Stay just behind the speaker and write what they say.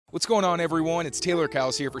What's going on, everyone? It's Taylor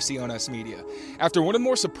Cowles here for CNS Media. After one of the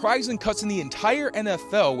more surprising cuts in the entire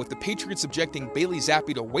NFL, with the Patriots subjecting Bailey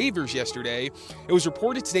Zappe to waivers yesterday, it was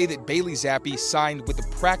reported today that Bailey Zappe signed with the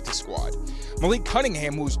practice squad. Malik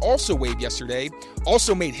Cunningham, who was also waived yesterday,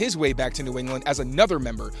 also made his way back to New England as another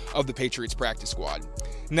member of the Patriots practice squad.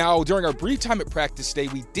 Now, during our brief time at practice today,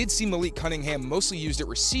 we did see Malik Cunningham mostly used at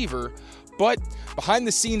receiver, but behind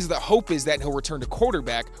the scenes, the hope is that he'll return to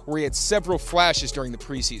quarterback, where he had several flashes during the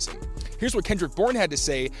preseason. Here's what Kendrick Bourne had to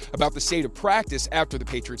say about the state of practice after the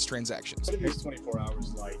Patriots transactions. What are these 24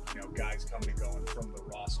 hours like, guys coming and going from the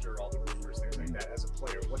roster, all the rumors, things like that, as a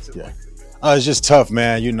player? What's it like for you? It's just tough,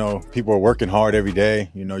 man. People are working hard every day.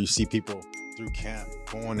 You see people through camp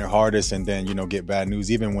going their hardest and then, get bad news,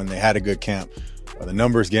 even when they had a good camp. The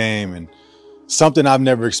numbers game and something I've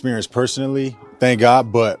never experienced personally, thank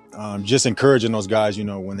God, but just encouraging those guys,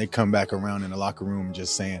 when they come back around in the locker room,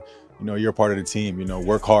 just saying, you're a part of the team,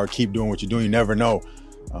 work hard, keep doing what you're doing. You never know.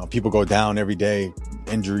 People go down every day,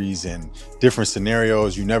 injuries and different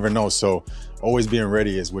scenarios. You never know. So always being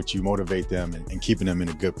ready is what you motivate them and keeping them in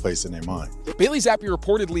a good place in their mind. Bailey Zappe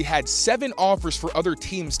reportedly had 7 offers for other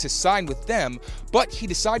teams to sign with them, but he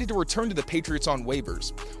decided to return to the Patriots on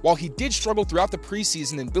waivers. While he did struggle throughout the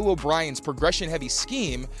preseason in Bill O'Brien's progression-heavy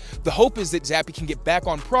scheme, the hope is that Zappe can get back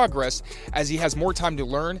on progress as he has more time to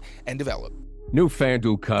learn and develop. New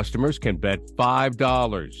FanDuel customers can bet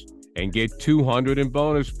 $5 and get $200 in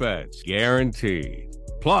bonus bets, guaranteed.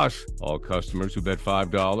 Plus, all customers who bet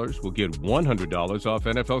 $5 will get $100 off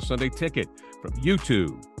NFL Sunday Ticket from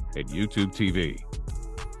YouTube and YouTube TV.